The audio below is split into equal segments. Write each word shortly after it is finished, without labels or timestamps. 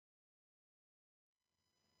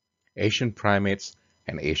Asian primates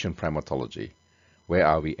and Asian primatology. Where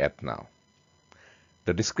are we at now?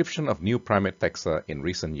 The description of new primate taxa in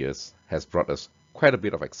recent years has brought us quite a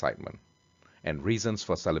bit of excitement and reasons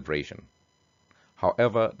for celebration.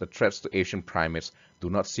 However, the threats to Asian primates do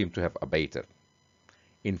not seem to have abated.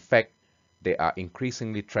 In fact, they are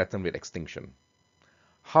increasingly threatened with extinction.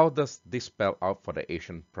 How does this spell out for the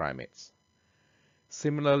Asian primates?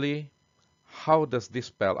 Similarly, how does this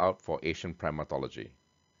spell out for Asian primatology?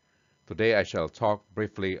 Today I shall talk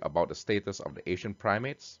briefly about the status of the Asian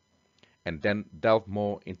primates and then delve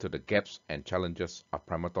more into the gaps and challenges of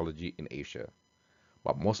primatology in Asia,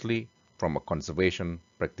 but mostly from a conservation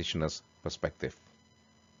practitioner's perspective.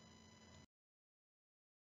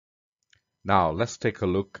 Now let's take a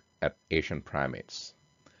look at Asian primates.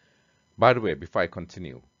 By the way, before I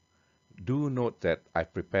continue, do note that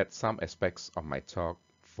I've prepared some aspects of my talk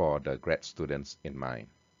for the grad students in mind.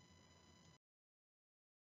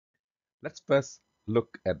 Let's first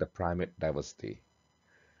look at the primate diversity.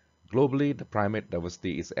 Globally, the primate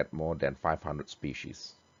diversity is at more than 500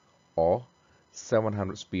 species, or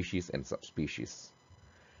 700 species and subspecies.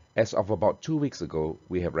 As of about 2 weeks ago,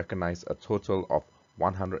 we have recognized a total of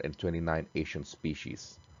 129 Asian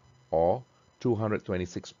species, or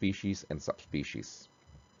 226 species and subspecies.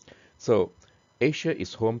 So, Asia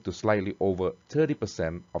is home to slightly over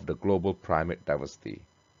 30% of the global primate diversity.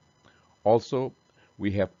 Also,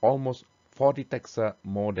 we have almost 40 taxa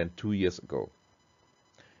more than 2 years ago.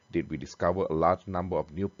 Did we discover a large number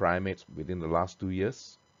of new primates within the last 2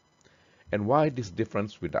 years? And why this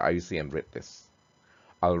difference with the IUCN Red List?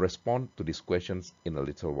 I'll respond to these questions in a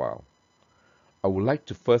little while. I would like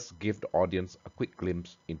to first give the audience a quick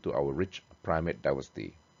glimpse into our rich primate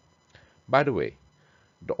diversity. By the way,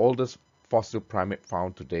 the oldest fossil primate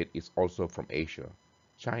found to date is also from Asia,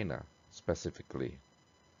 China specifically.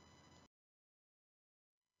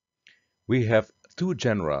 We have two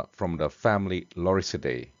genera from the family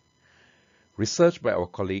Lorisidae. Research by our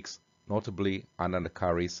colleagues, notably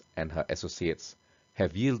Anandakaris and her associates,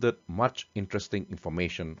 have yielded much interesting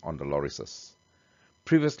information on the lorises,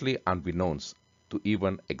 previously unbeknownst to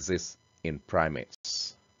even exist in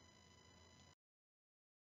primates.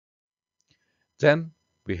 Then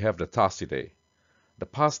we have the Tarsidae. The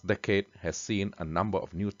past decade has seen a number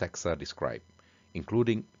of new taxa described,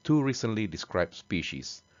 including two recently described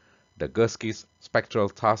species, the Gursky's spectral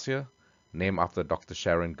tarsier, named after Dr.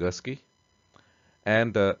 Sharon Gursky,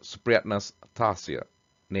 and the Supriyatna's tarsier,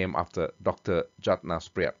 named after Dr. Jatna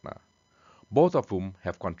Supriyatna, both of whom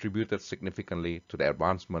have contributed significantly to the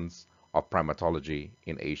advancements of primatology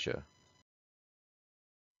in Asia.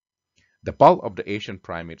 The bulk of the Asian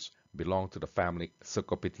primates belong to the family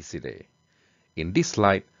Cercopithecidae. In this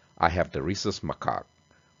slide, I have the rhesus macaque,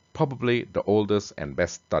 probably the oldest and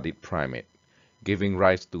best studied primate, giving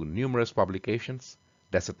rise to numerous publications,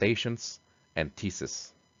 dissertations, and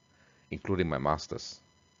theses, including my master's.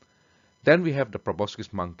 Then we have the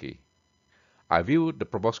proboscis monkey. I view the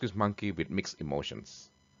proboscis monkey with mixed emotions.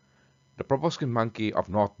 The proboscis monkey of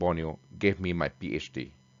North Borneo gave me my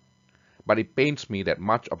PhD, but it pains me that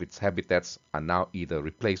much of its habitats are now either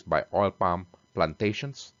replaced by oil palm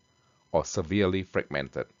plantations or severely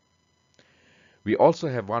fragmented. We also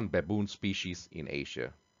have one baboon species in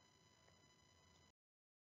Asia.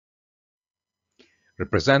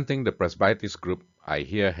 Representing the Presbytes group, I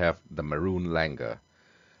here have the maroon langur.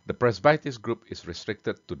 The Presbytes group is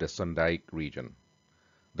restricted to the Sondaic region.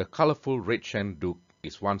 The colorful red-shaned duck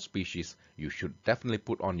is one species you should definitely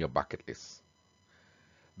put on your bucket list.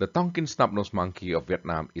 The Tonkin snub-nosed monkey of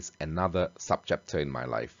Vietnam is another subchapter in my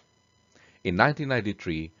life. In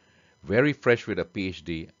 1993, very fresh with a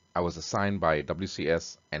PhD, I was assigned by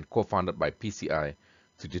WCS and co-founded by PCI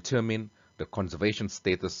to determine the conservation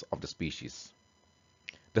status of the species.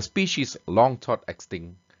 The species, long thought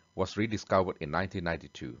extinct, was rediscovered in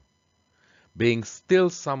 1992. Being still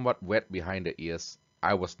somewhat wet behind the ears,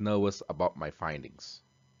 I was nervous about my findings,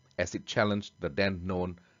 as it challenged the then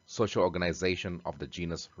known social organization of the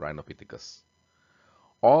genus Rhinopithecus.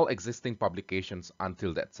 All existing publications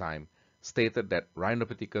until that time stated that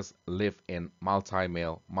Rhinopithecus lived in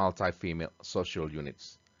multi-male, multi-female social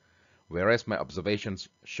units, whereas my observations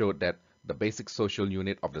showed that the basic social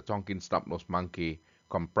unit of the Tonkin snub-nosed monkey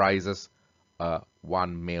comprises a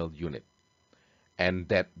one male unit, and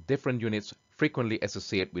that different units frequently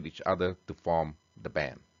associate with each other to form the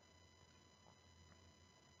band.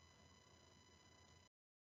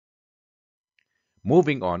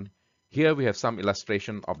 Moving on, here we have some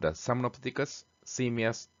illustration of the Semnopithecus,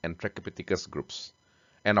 Simias, and Trachypithecus groups.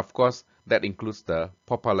 And of course, that includes the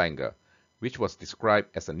Popa langur, which was described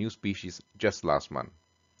as a new species just last month.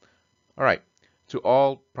 Alright, To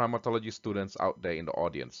all primatology students out there in the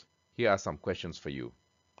audience, here are some questions for you.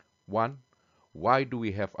 1. Why do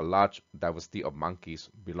we have a large diversity of monkeys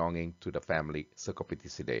belonging to the family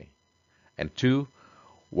Cercopithecidae? And 2.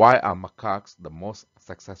 Why are macaques the most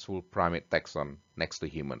successful primate taxon next to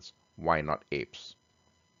humans? Why not apes?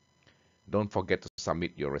 Don't forget to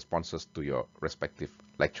submit your responses to your respective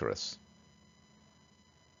lecturers.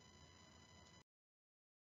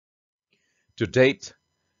 To date,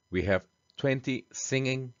 we have 20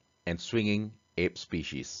 singing and swinging ape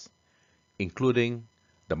species, including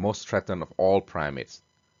the most threatened of all primates,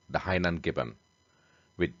 the Hainan gibbon,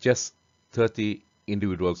 with just 30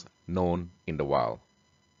 individuals known in the wild.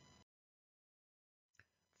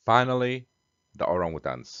 Finally, the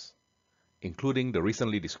orangutans, including the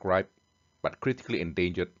recently described but critically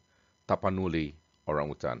endangered Tapanuli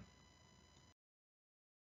orangutan.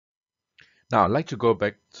 Now, I'd like to go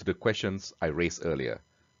back to the questions I raised earlier.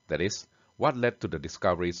 That is, what led to the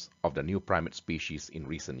discoveries of the new primate species in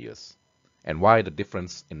recent years? And why the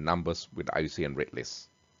difference in numbers with the IUCN Red List?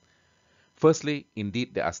 Firstly,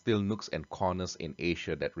 indeed, there are still nooks and corners in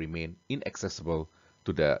Asia that remain inaccessible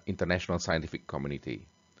to the international scientific community,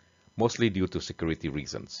 mostly due to security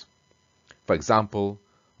reasons. For example,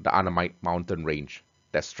 the Annamite mountain range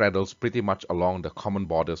that straddles pretty much along the common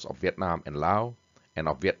borders of Vietnam and Laos and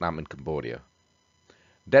of Vietnam and Cambodia.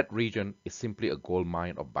 That region is simply a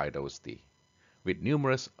goldmine of biodiversity, with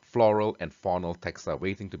numerous floral and faunal taxa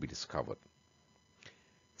waiting to be discovered.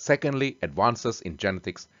 Secondly, advances in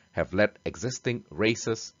genetics have led existing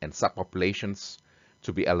races and subpopulations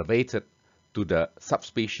to be elevated to the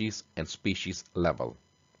subspecies and species level.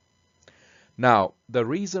 Now, the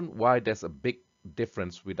reason why there's a big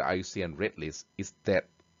difference with the IUCN Red List is that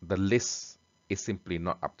the list is simply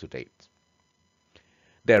not up to date.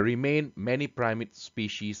 There remain many primate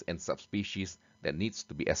species and subspecies that needs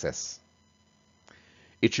to be assessed.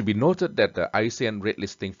 It should be noted that the IUCN Red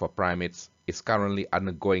Listing for primates is currently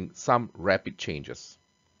undergoing some rapid changes.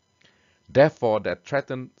 Therefore, the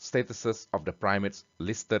threatened statuses of the primates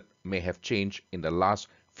listed may have changed in the last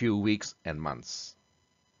few weeks and months.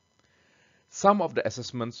 Some of the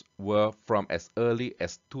assessments were from as early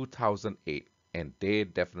as 2008, and they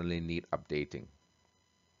definitely need updating.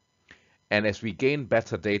 And as we gain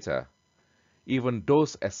better data, even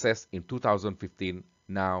those assessed in 2015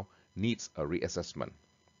 now needs a reassessment.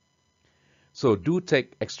 So do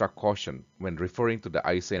take extra caution when referring to the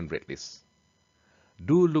IUCN Red List.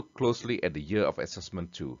 Do look closely at the year of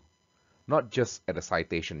assessment too, not just at the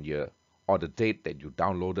citation year or the date that you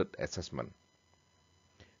downloaded the assessment.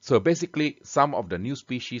 So basically, some of the new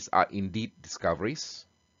species are indeed discoveries,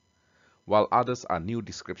 while others are new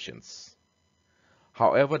descriptions.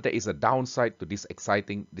 However, there is a downside to these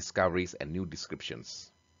exciting discoveries and new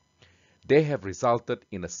descriptions. They have resulted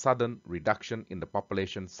in a sudden reduction in the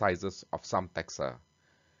population sizes of some taxa,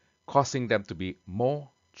 causing them to be more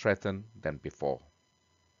threatened than before.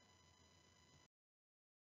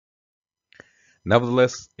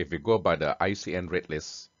 Nevertheless, if we go by the IUCN Red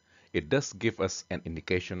List, it does give us an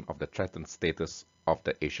indication of the threatened status of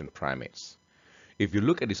the Asian primates. If you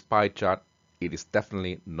look at this pie chart, it is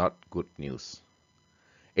definitely not good news.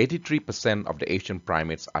 83% of the Asian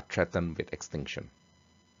primates are threatened with extinction.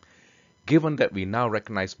 Given that we now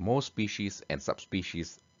recognize more species and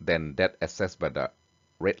subspecies than that assessed by the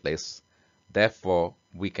Red List, therefore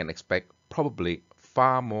we can expect probably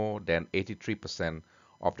far more than 83%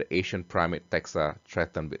 of the Asian primate taxa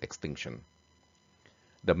threatened with extinction.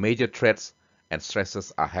 The major threats and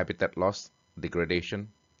stresses are habitat loss,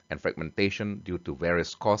 degradation, and fragmentation due to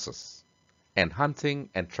various causes, and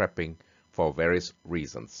hunting and trapping for various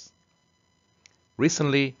reasons.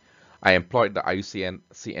 Recently, I employed the IUCN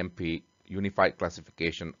CMP Unified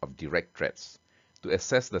Classification of Direct Threats to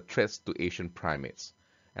assess the threats to Asian primates,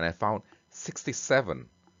 and I found 67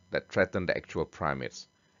 that threaten the actual primates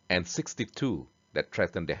and 62 that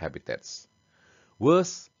threaten their habitats.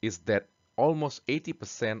 Worse is that almost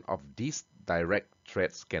 80% of these direct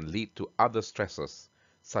threats can lead to other stressors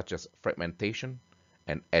such as fragmentation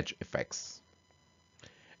and edge effects.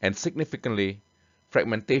 And significantly,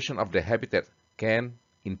 fragmentation of the habitat can,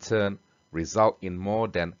 in turn, result in more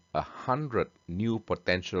than 100 new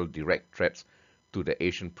potential direct threats to the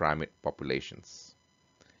Asian primate populations.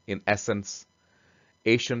 In essence,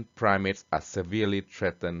 Asian primates are severely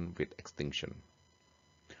threatened with extinction.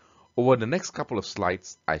 Over the next couple of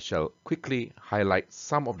slides, I shall quickly highlight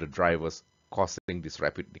some of the drivers causing this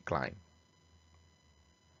rapid decline.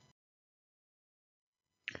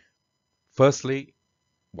 Firstly,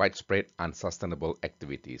 widespread unsustainable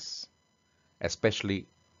activities, especially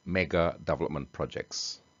mega development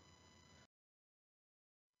projects.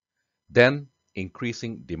 Then,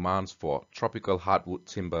 increasing demands for tropical hardwood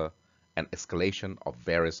timber, and escalation of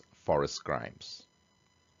various forest crimes.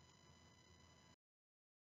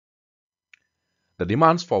 The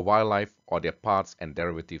demands for wildlife or their parts and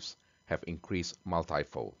derivatives have increased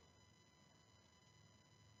multifold.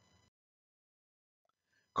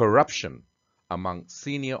 Corruption among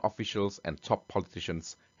senior officials and top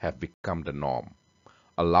politicians have become the norm,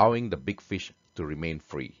 allowing the big fish to remain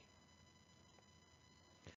free.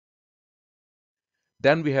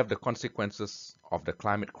 Then we have the consequences of the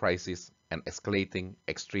climate crisis and escalating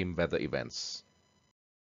extreme weather events.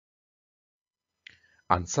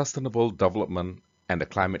 Unsustainable development and the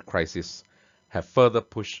climate crisis have further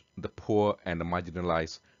pushed the poor and the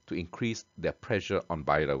marginalized to increase their pressure on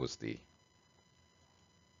biodiversity.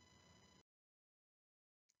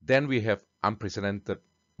 Then we have unprecedented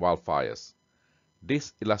wildfires.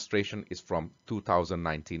 This illustration is from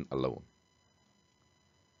 2019 alone.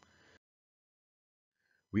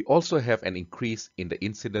 We also have an increase in the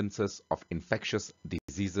incidences of infectious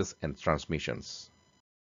diseases and transmissions,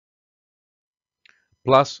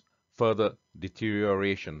 plus further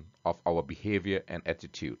deterioration of our behavior and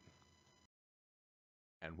attitude.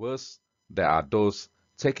 And worse, there are those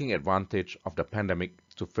taking advantage of the pandemic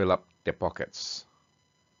to fill up their pockets.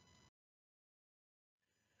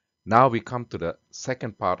 Now we come to the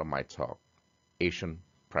second part of my talk, Asian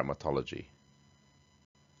primatology.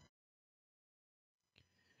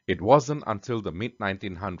 It wasn't until the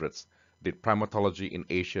mid-1900s did primatology in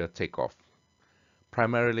Asia take off,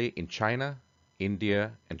 primarily in China,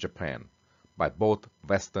 India, and Japan, by both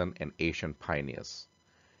Western and Asian pioneers.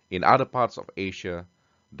 In other parts of Asia,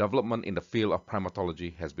 development in the field of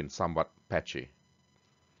primatology has been somewhat patchy.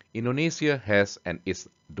 Indonesia has and is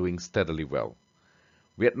doing steadily well.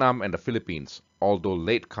 Vietnam and the Philippines, although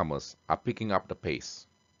latecomers, are picking up the pace.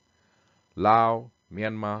 Laos,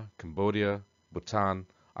 Myanmar, Cambodia, Bhutan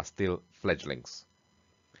are still fledglings.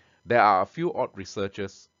 There are a few odd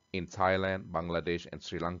researchers in Thailand, Bangladesh, and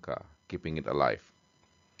Sri Lanka keeping it alive.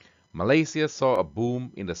 Malaysia saw a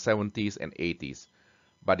boom in the 70s and 80s,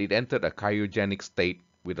 but it entered a cryogenic state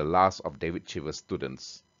with the last of David Cheever's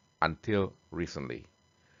students until recently.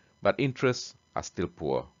 But interests are still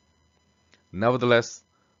poor. Nevertheless,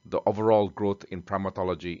 the overall growth in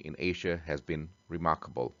primatology in Asia has been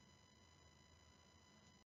remarkable.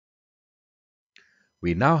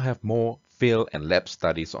 We now have more field and lab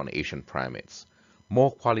studies on Asian primates,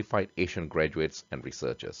 more qualified Asian graduates and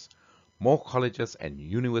researchers, more colleges and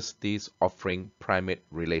universities offering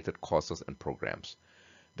primate-related courses and programs.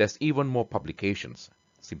 There's even more publications,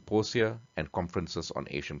 symposia, and conferences on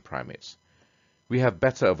Asian primates. We have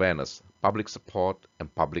better awareness, public support,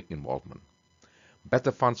 and public involvement.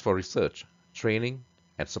 Better funds for research, training,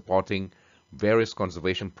 and supporting various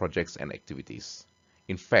conservation projects and activities.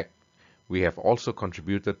 In fact, we have also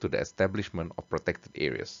contributed to the establishment of protected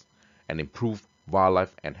areas and improved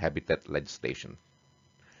wildlife and habitat legislation.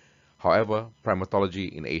 However, primatology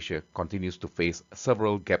in Asia continues to face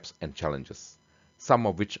several gaps and challenges, some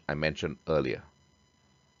of which I mentioned earlier.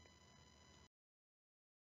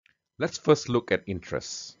 Let's first look at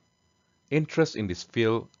interests. Interests in this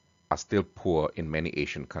field are still poor in many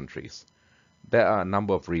Asian countries. There are a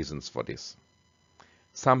number of reasons for this.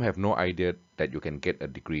 Some have no idea that you can get a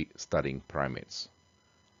degree studying primates.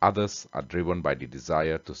 Others are driven by the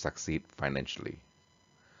desire to succeed financially.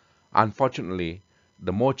 Unfortunately,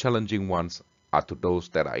 the more challenging ones are to those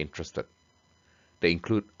that are interested. They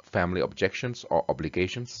include family objections or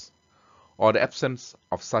obligations, or the absence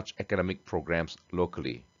of such academic programs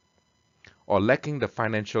locally, or lacking the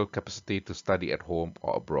financial capacity to study at home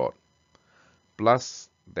or abroad. Plus,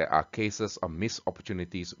 there are cases of missed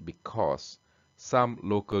opportunities because some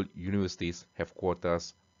local universities have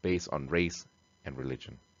quotas based on race and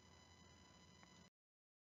religion.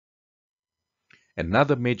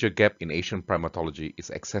 Another major gap in Asian primatology is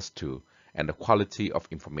access to and the quality of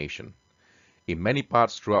information. In many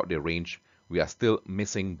parts throughout the range, we are still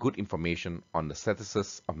missing good information on the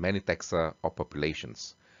statuses of many taxa or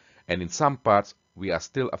populations. And in some parts, we are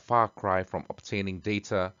still a far cry from obtaining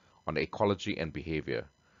data on the ecology and behavior.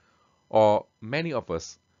 Or many of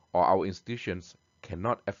us or our institutions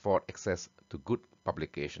cannot afford access to good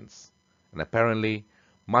publications. And apparently,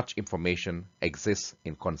 much information exists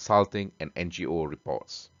in consulting and NGO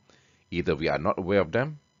reports. Either we are not aware of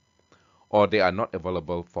them, or they are not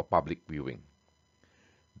available for public viewing.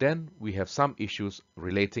 Then we have some issues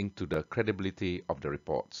relating to the credibility of the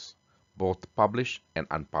reports, both published and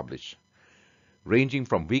unpublished, ranging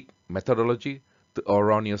from weak methodology to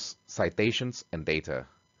erroneous citations and data,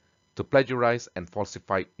 to plagiarized and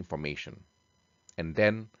falsified information. And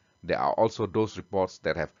then there are also those reports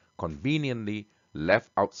that have conveniently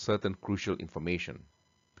left out certain crucial information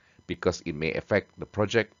because it may affect the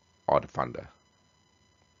project or the funder.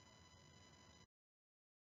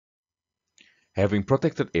 Having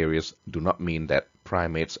protected areas do not mean that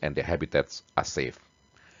primates and their habitats are safe.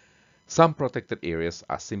 Some protected areas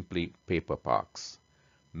are simply paper parks.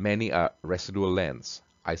 Many are residual lands,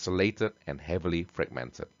 isolated and heavily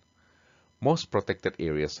fragmented. Most protected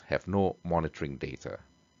areas have no monitoring data.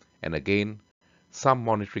 And again, some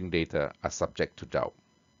monitoring data are subject to doubt.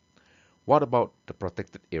 What about the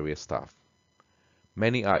protected area staff?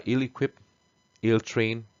 Many are ill-equipped,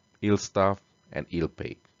 ill-trained, ill-staffed, and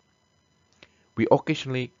ill-paid. We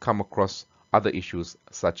occasionally come across other issues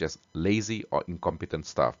such as lazy or incompetent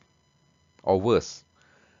staff, or worse,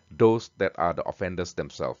 those that are the offenders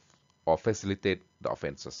themselves or facilitate the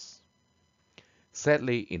offenses.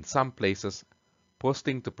 Sadly, in some places,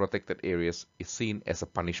 posting to protected areas is seen as a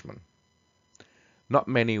punishment. Not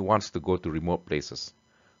many wants to go to remote places,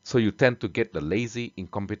 so you tend to get the lazy,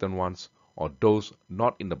 incompetent ones or those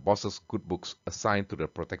not in the boss's good books assigned to the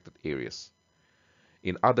protected areas.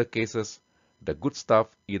 In other cases, the good staff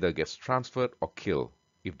either gets transferred or killed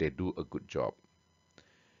if they do a good job.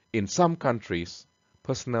 In some countries,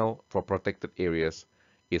 personnel for protected areas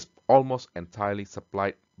is almost entirely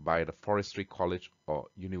supplied by the forestry college or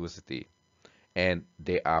university, and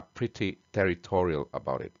they are pretty territorial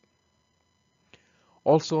about it.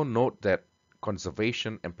 Also note that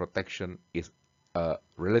conservation and protection is a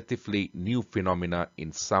relatively new phenomena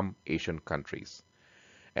in some Asian countries,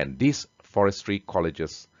 and these forestry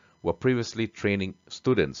colleges were previously training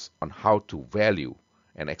students on how to value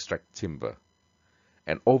and extract timber.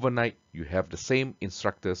 And overnight, you have the same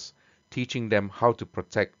instructors teaching them how to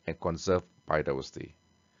protect and conserve biodiversity.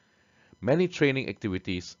 Many training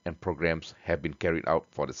activities and programs have been carried out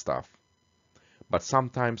for the staff, but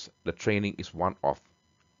sometimes the training is one-off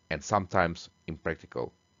and sometimes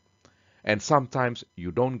impractical. And sometimes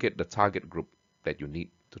you don't get the target group that you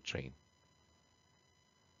need to train.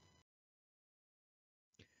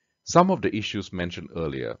 Some of the issues mentioned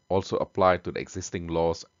earlier also apply to the existing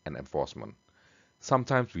laws and enforcement.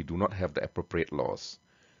 Sometimes we do not have the appropriate laws.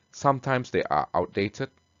 Sometimes they are outdated,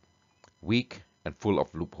 weak, and full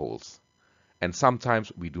of loopholes. And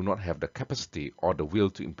sometimes we do not have the capacity or the will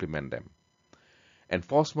to implement them.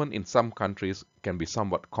 Enforcement in some countries can be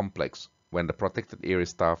somewhat complex when the protected area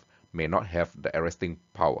staff may not have the arresting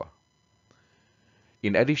power.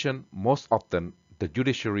 In addition, most often, the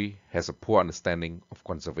judiciary has a poor understanding of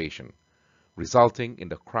conservation, resulting in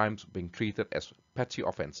the crimes being treated as petty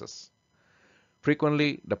offenses.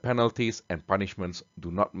 Frequently, the penalties and punishments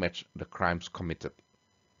do not match the crimes committed.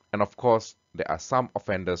 And of course, there are some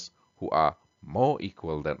offenders who are more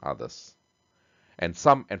equal than others. And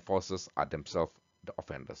some enforcers are themselves the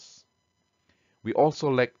offenders. We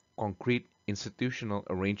also lack concrete institutional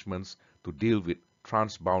arrangements to deal with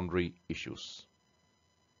transboundary issues.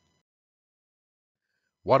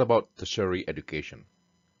 What about tertiary education?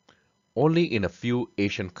 Only in a few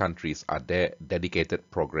Asian countries are there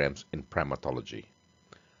dedicated programs in primatology.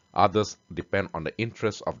 Others depend on the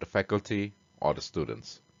interests of the faculty or the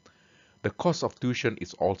students. The cost of tuition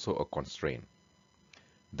is also a constraint.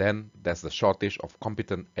 Then there's the shortage of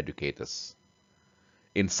competent educators.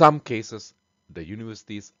 In some cases, the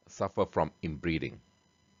universities suffer from inbreeding.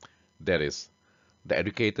 That is, the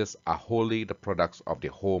educators are wholly the products of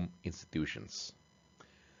their home institutions.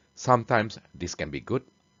 Sometimes this can be good.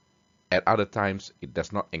 At other times, it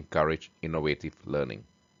does not encourage innovative learning.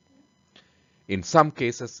 In some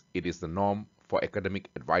cases, it is the norm for academic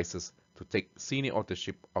advisors to take senior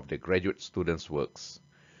authorship of their graduate students' works,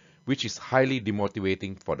 which is highly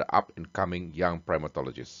demotivating for the up-and-coming young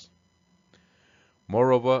primatologists.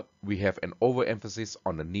 Moreover, we have an overemphasis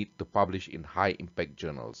on the need to publish in high-impact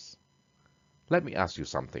journals. Let me ask you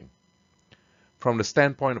something. From the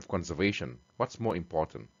standpoint of conservation, what's more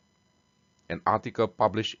important? An article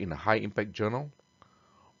published in a high-impact journal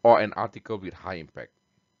or an article with high impact?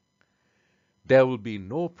 There will be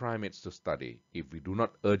no primates to study if we do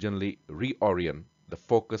not urgently reorient the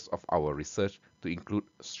focus of our research to include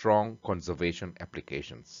strong conservation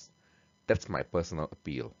applications. That's my personal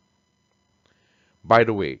appeal. By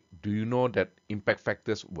the way, do you know that impact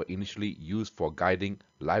factors were initially used for guiding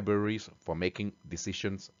libraries for making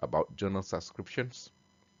decisions about journal subscriptions?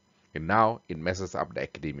 And now it messes up the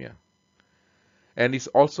academia. And is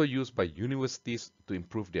also used by universities to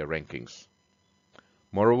improve their rankings.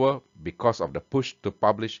 Moreover, because of the push to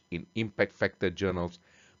publish in impact factor journals,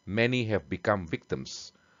 many have become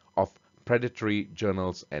victims of predatory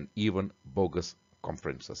journals and even bogus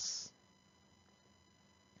conferences.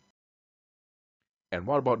 And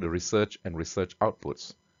what about the research and research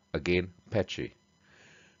outputs? again patchy.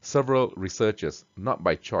 Several researchers, not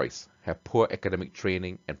by choice, have poor academic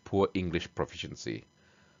training and poor English proficiency,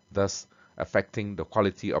 thus affecting the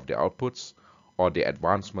quality of their outputs or their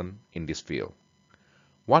advancement in this field.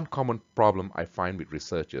 One common problem I find with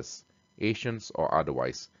researchers, Asians or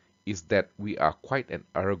otherwise, is that we are quite an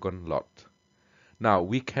arrogant lot. Now,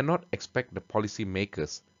 we cannot expect the policy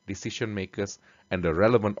makers, decision makers, and the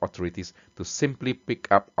relevant authorities to simply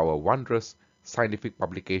pick up our wondrous scientific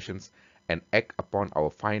publications and act upon our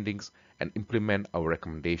findings and implement our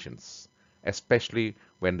recommendations, especially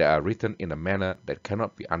when they are written in a manner that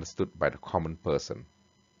cannot be understood by the common person.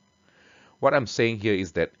 What I'm saying here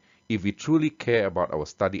is that if we truly care about our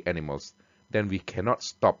study animals, then we cannot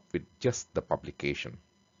stop with just the publication.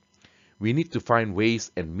 We need to find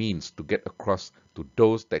ways and means to get across to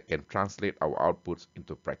those that can translate our outputs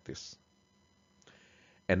into practice.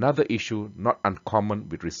 Another issue not uncommon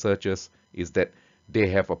with researchers is that they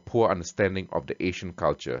have a poor understanding of the Asian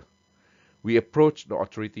culture. We approach the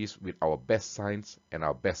authorities with our best science and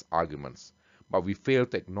our best arguments, but we fail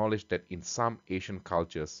to acknowledge that in some Asian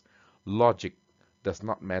cultures, logic does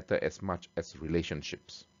not matter as much as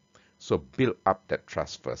relationships. So build up that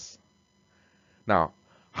trust first. Now,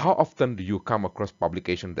 how often do you come across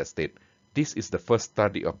publications that state, this is the first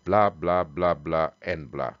study of blah, blah, blah, blah, and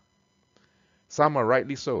blah? Some are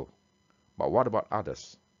rightly so, but what about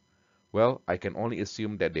others? Well, I can only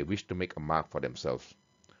assume that they wish to make a mark for themselves,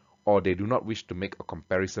 or they do not wish to make a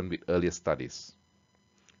comparison with earlier studies.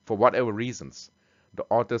 For whatever reasons, the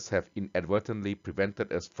authors have inadvertently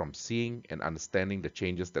prevented us from seeing and understanding the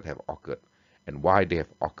changes that have occurred and why they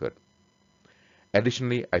have occurred.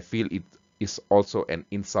 Additionally, I feel it is also an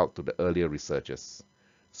insult to the earlier researchers,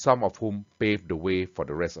 some of whom paved the way for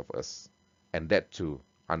the rest of us, and that too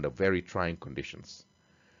under very trying conditions.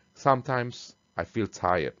 Sometimes I feel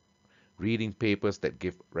tired reading papers that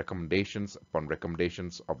give recommendations upon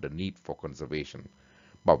recommendations of the need for conservation,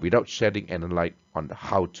 but without shedding any light on the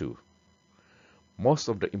how-to. Most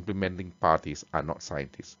of the implementing parties are not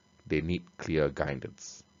scientists. They need clear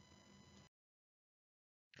guidance.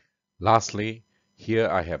 Lastly, here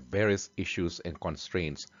I have various issues and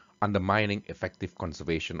constraints undermining effective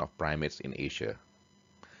conservation of primates in Asia.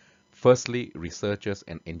 Firstly, researchers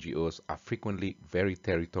and NGOs are frequently very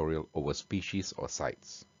territorial over species or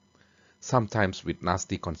sites, sometimes with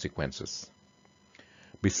nasty consequences.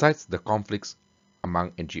 Besides the conflicts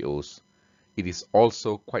among NGOs, it is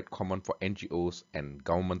also quite common for NGOs and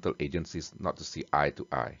governmental agencies not to see eye to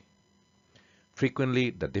eye.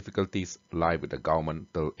 Frequently, the difficulties lie with the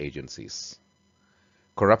governmental agencies.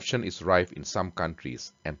 Corruption is rife in some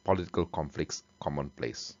countries and political conflicts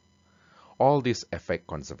commonplace. All these affect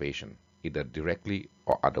conservation, either directly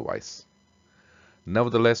or otherwise.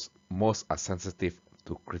 Nevertheless, most are sensitive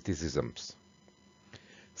to criticisms.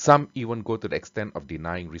 Some even go to the extent of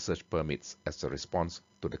denying research permits as a response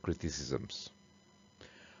to the criticisms.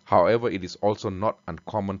 However, it is also not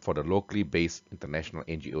uncommon for the locally based international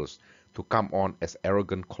NGOs to come on as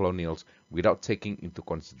arrogant colonials without taking into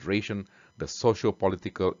consideration the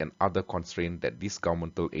socio-political and other constraints that these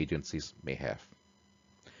governmental agencies may have.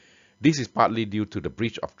 This is partly due to the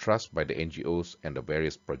breach of trust by the NGOs and the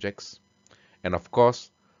various projects, and of course,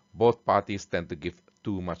 both parties tend to give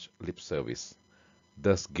too much lip service,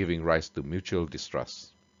 thus giving rise to mutual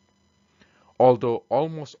distrust. Although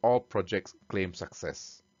almost all projects claim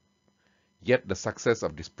success, yet the success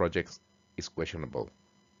of these projects is questionable.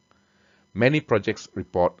 Many projects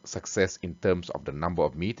report success in terms of the number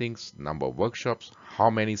of meetings, number of workshops, how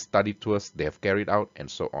many study tours they have carried out, and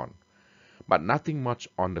so on, but nothing much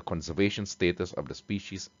on the conservation status of the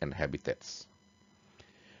species and habitats.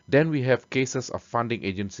 Then we have cases of funding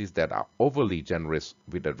agencies that are overly generous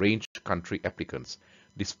with the range country applicants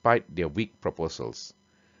despite their weak proposals.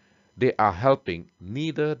 They are helping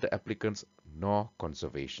neither the applicants nor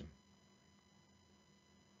conservation.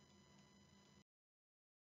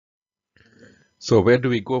 So where do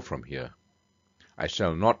we go from here? I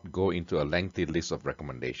shall not go into a lengthy list of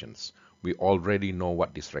recommendations. We already know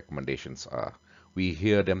what these recommendations are. We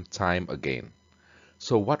hear them time again.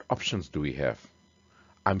 So what options do we have?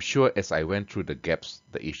 I'm sure as I went through the gaps,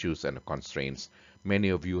 the issues and the constraints, many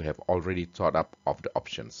of you have already thought up of the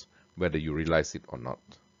options, whether you realize it or not.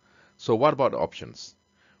 So what about the options?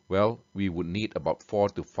 Well, we would need about 4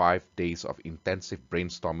 to 5 days of intensive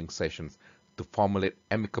brainstorming sessions to formulate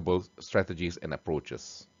amicable strategies and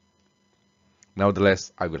approaches.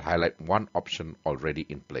 Nevertheless, I will highlight one option already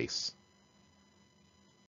in place.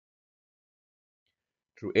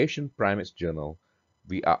 Through Asian Primates Journal,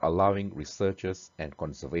 we are allowing researchers and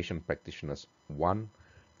conservation practitioners 1.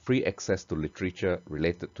 Free access to literature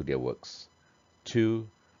related to their works. 2.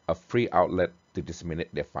 a free outlet to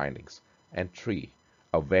disseminate their findings, and 3,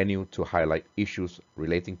 a venue to highlight issues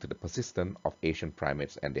relating to the persistence of Asian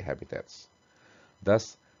primates and their habitats.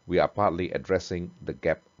 Thus, we are partly addressing the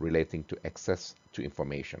gap relating to access to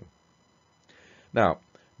information. Now,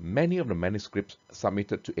 many of the manuscripts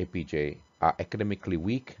submitted to APJ are academically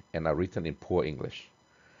weak and are written in poor English.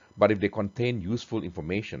 But if they contain useful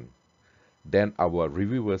information, then our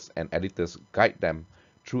reviewers and editors guide them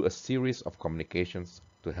through a series of communications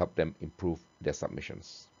to help them improve their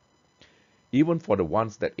submissions. Even for the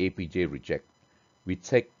ones that APJ reject, we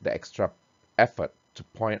take the extra effort to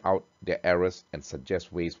point out their errors and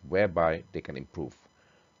suggest ways whereby they can improve,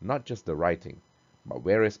 not just the writing, but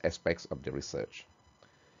various aspects of the research.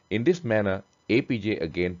 In this manner, APJ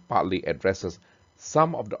again partly addresses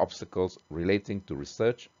some of the obstacles relating to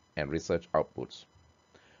research and research outputs.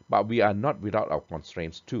 But we are not without our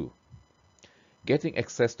constraints too. Getting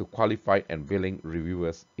access to qualified and willing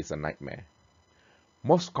reviewers is a nightmare.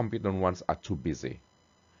 Most competent ones are too busy.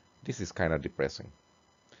 This is kind of depressing.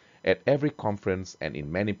 At every conference and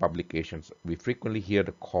in many publications, we frequently hear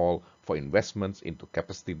the call for investments into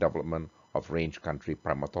capacity development of range country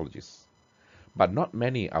primatologists. But not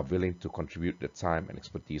many are willing to contribute their time and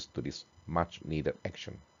expertise to this much needed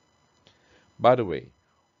action. By the way,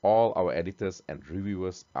 all our editors and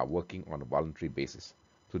reviewers are working on a voluntary basis.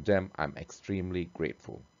 To them, I'm extremely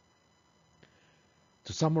grateful.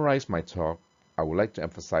 To summarize my talk, I would like to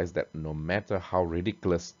emphasize that no matter how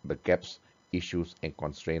ridiculous the gaps, issues, and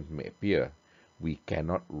constraints may appear, we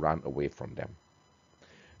cannot run away from them.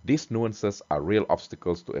 These nuances are real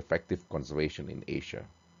obstacles to effective conservation in Asia,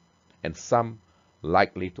 and some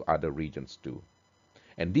likely to other regions too.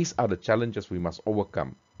 And these are the challenges we must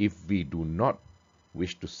overcome if we do not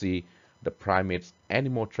wish to see the primates any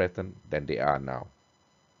more threatened than they are now.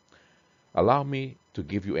 Allow me to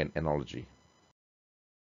give you an analogy.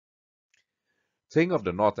 Think of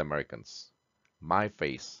the North Americans. My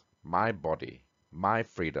face, my body, my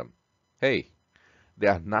freedom. Hey, they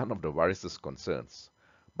are none of the virus's concerns,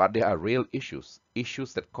 but they are real issues,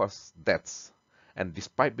 issues that cause deaths. And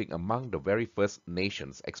despite being among the very first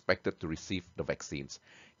nations expected to receive the vaccines,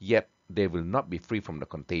 yet they will not be free from the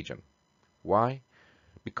contagion. Why?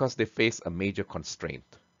 Because they face a major constraint.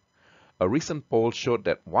 A recent poll showed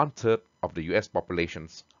that 1/3 of the US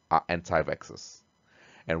populations are anti-vaxxers.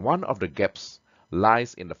 And one of the gaps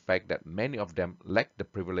lies in the fact that many of them lack the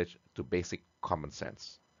privilege to basic common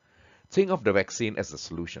sense. Think of the vaccine as the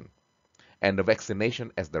solution, and the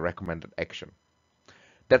vaccination as the recommended action.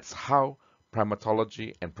 That's how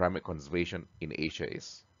primatology and primate conservation in Asia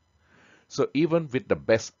is. So even with the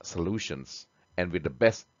best solutions and with the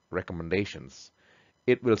best recommendations,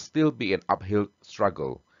 it will still be an uphill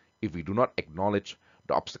struggle if we do not acknowledge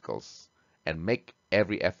the obstacles and make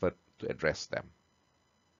every effort to address them.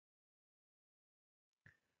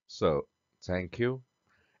 So, thank you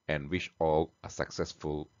and wish all a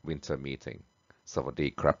successful winter meeting.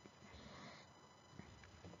 Sawadee krap.